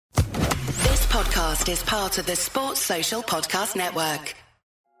podcast is part of the Sports Social Podcast Network.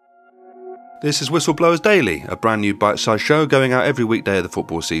 This is Whistleblowers Daily, a brand new bite-sized show going out every weekday of the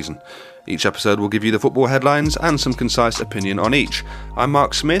football season. Each episode will give you the football headlines and some concise opinion on each. I'm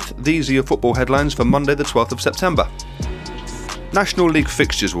Mark Smith. These are your football headlines for Monday the 12th of September. National League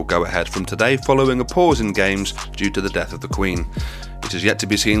fixtures will go ahead from today following a pause in games due to the death of the Queen. It is yet to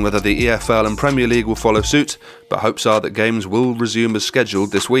be seen whether the EFL and Premier League will follow suit, but hopes are that games will resume as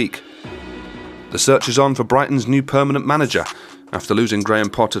scheduled this week. The search is on for Brighton's new permanent manager. After losing Graham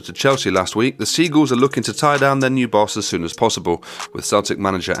Potter to Chelsea last week, the Seagulls are looking to tie down their new boss as soon as possible, with Celtic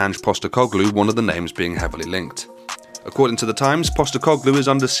manager Ange Postecoglou one of the names being heavily linked. According to The Times, Postecoglou is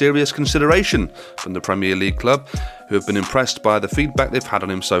under serious consideration from the Premier League club, who have been impressed by the feedback they've had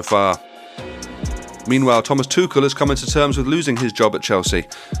on him so far. Meanwhile, Thomas Tuchel has come into terms with losing his job at Chelsea.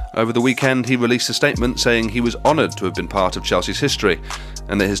 Over the weekend, he released a statement saying he was honoured to have been part of Chelsea's history,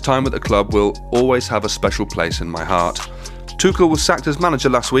 and that his time at the club will always have a special place in my heart. Tuchel was sacked as manager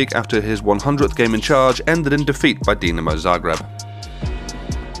last week after his 100th game in charge ended in defeat by Dinamo Zagreb.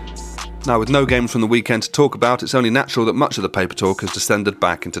 Now, with no games from the weekend to talk about, it's only natural that much of the paper talk has descended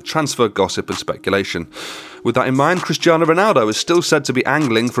back into transfer gossip and speculation. With that in mind, Cristiano Ronaldo is still said to be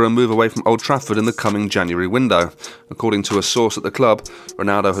angling for a move away from Old Trafford in the coming January window. According to a source at the club,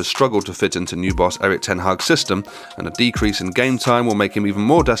 Ronaldo has struggled to fit into new boss Erik ten Hag's system, and a decrease in game time will make him even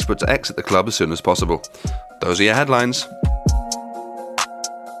more desperate to exit the club as soon as possible. Those are your headlines.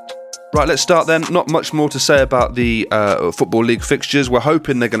 Right, let's start then. Not much more to say about the Football League fixtures. We're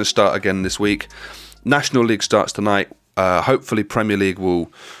hoping they're going to start again this week. National League starts tonight. Hopefully Premier League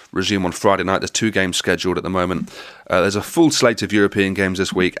will resume on Friday night. There's 2 games scheduled at the moment. There's a full slate of European games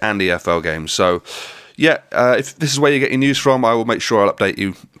this week and EFL games. So, if this is where you get your news from, I will make sure I'll update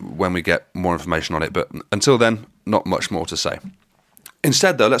you when we get more information on it. But until then, not much more to say.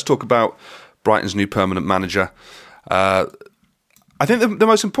 Instead, though, let's talk about Brighton's new permanent manager. I think the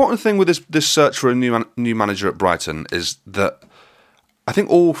most important thing with this search for a new manager at Brighton is that I think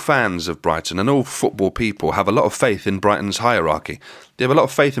all fans of Brighton and all football people have a lot of faith in Brighton's hierarchy. They have a lot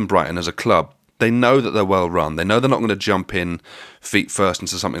of faith in Brighton as a club. They know that they're well run. They know they're not going to jump in feet first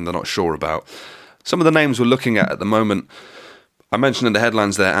into something they're not sure about. Some of the names we're looking at the moment, I mentioned in the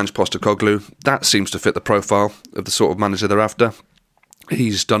headlines there, Ange Postecoglou. That seems to fit the profile of the sort of manager they're after.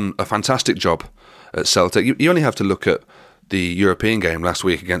 He's done a fantastic job at Celtic. You only have to look at the European game last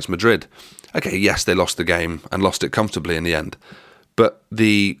week against Madrid. Okay, yes, they lost the game and lost it comfortably in the end. But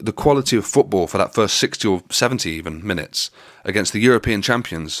the quality of football for that first 60 or 70 even minutes against the European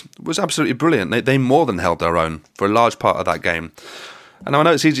champions was absolutely brilliant. They more than held their own for a large part of that game. And I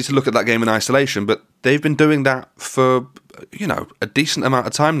know it's easy to look at that game in isolation, but they've been doing that for, a decent amount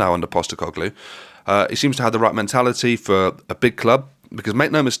of time now under Postecoglou. He seems to have the right mentality for a big club, because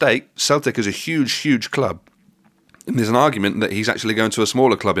make no mistake, Celtic is a huge, huge club. And there's an argument that he's actually going to a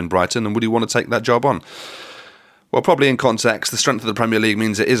smaller club in Brighton, and would he want to take that job on? Well, probably in context, the strength of the Premier League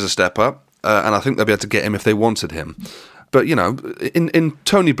means it is a step up, and I think they'll be able to get him if they wanted him. But, in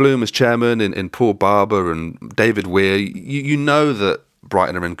Tony Bloom as chairman, in Paul Barber and David Weir, you know that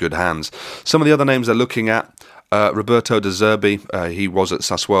Brighton are in good hands. Some of the other names they're looking at, Roberto De Zerbi, he was at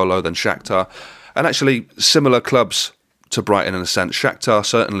Sassuolo, then Shakhtar, and actually similar clubs to Brighton in a sense. Shakhtar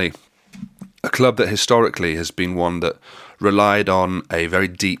certainly a club that historically has been one that relied on a very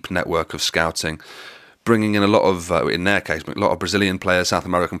deep network of scouting, bringing in a lot of, in their case, a lot of Brazilian players, South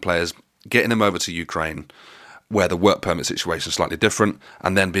American players, getting them over to Ukraine, where the work permit situation is slightly different,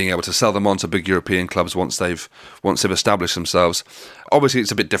 and then being able to sell them on to big European clubs once they've established themselves. Obviously,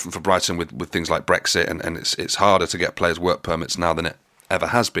 it's a bit different for Brighton with things like Brexit, and it's harder to get players work permits now than it ever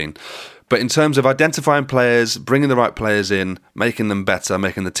has been. But in terms of identifying players, bringing the right players in, making them better,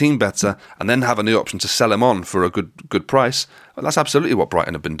 making the team better, and then having the option to sell them on for a good price, well, that's absolutely what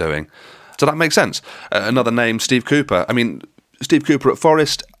Brighton have been doing. So that makes sense. Another name, Steve Cooper. I mean, Steve Cooper at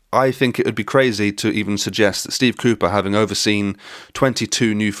Forest, I think it would be crazy to even suggest that Steve Cooper, having overseen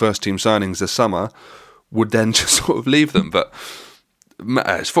 22 new first-team signings this summer, would then just sort of leave them. But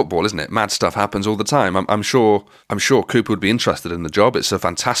it's football, isn't it? Mad stuff happens all the time. I'm sure Cooper would be interested in the job. It's a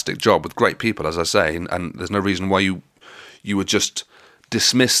fantastic job with great people, as I say, and there's no reason why you would just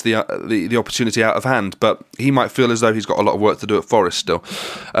dismiss the opportunity out of hand. But he might feel as though he's got a lot of work to do at Forest still.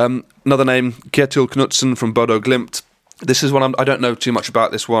 Another name, Kjetil Knutsen from Bodo Glimt. This is one I don't know too much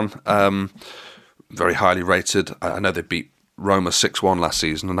about. This one, very highly rated. I know they beat Roma 6-1 last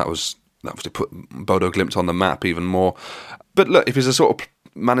season, and that was to put Bodo Glimt on the map even more. But look, if he's a sort of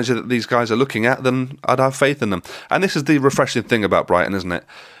manager that these guys are looking at, then I'd have faith in them. And this is the refreshing thing about Brighton, isn't it?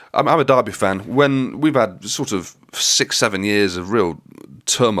 I'm a Derby fan. When we've had sort of 6-7 years of real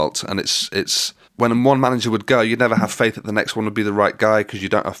turmoil, and it's when one manager would go, you'd never have faith that the next one would be the right guy because you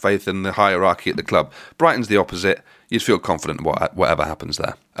don't have faith in the hierarchy at the club. Brighton's the opposite. You'd feel confident whatever happens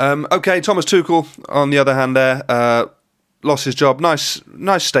there. Okay, Thomas Tuchel, on the other hand there, lost his job. Nice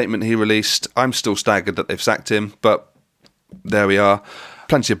statement he released. I'm still staggered that they've sacked him, but there we are.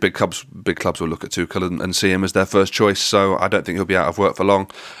 Plenty of big clubs will look at Tuchel and see him as their first choice, so I don't think he'll be out of work for long.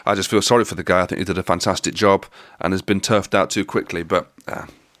 I just feel sorry for the guy. I think he did a fantastic job and has been turfed out too quickly, but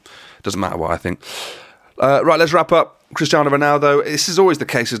doesn't matter what I think. Right, let's wrap up. Cristiano Ronaldo, this is always the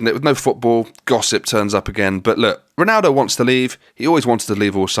case, isn't it? With no football, gossip turns up again. But look, Ronaldo wants to leave. He always wanted to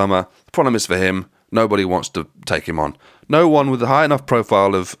leave all summer. The problem is for him, nobody wants to take him on. No one with a high enough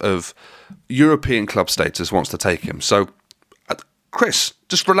profile of European club status wants to take him. So, Chris,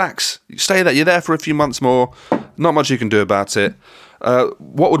 just relax. Stay there. You're there for a few months more. Not much you can do about it.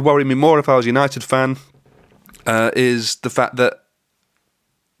 What would worry me more if I was a United fan is the fact that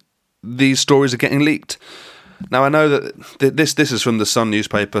these stories are getting leaked. Now, I know that this is from the Sun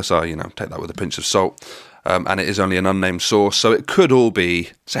newspaper, so, take that with a pinch of salt, and it is only an unnamed source, so it could all be,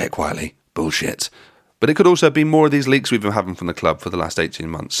 say it quietly, bullshit. But it could also be more of these leaks we've been having from the club for the last 18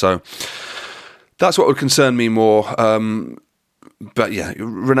 months, so that's what would concern me more. But yeah,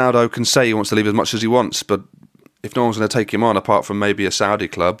 Ronaldo can say he wants to leave as much as he wants, but if no one's going to take him on, apart from maybe a Saudi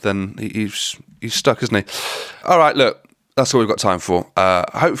club, then he's stuck, isn't he? All right, look, that's all we've got time for.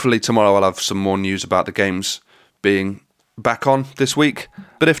 Hopefully tomorrow I'll have some more news about the games being back on this week.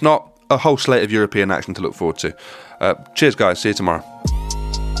 But if not, a whole slate of European action to look forward to. Cheers, guys. See you tomorrow.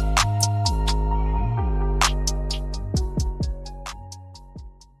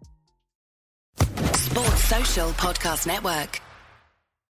 Sports Social Podcast Network.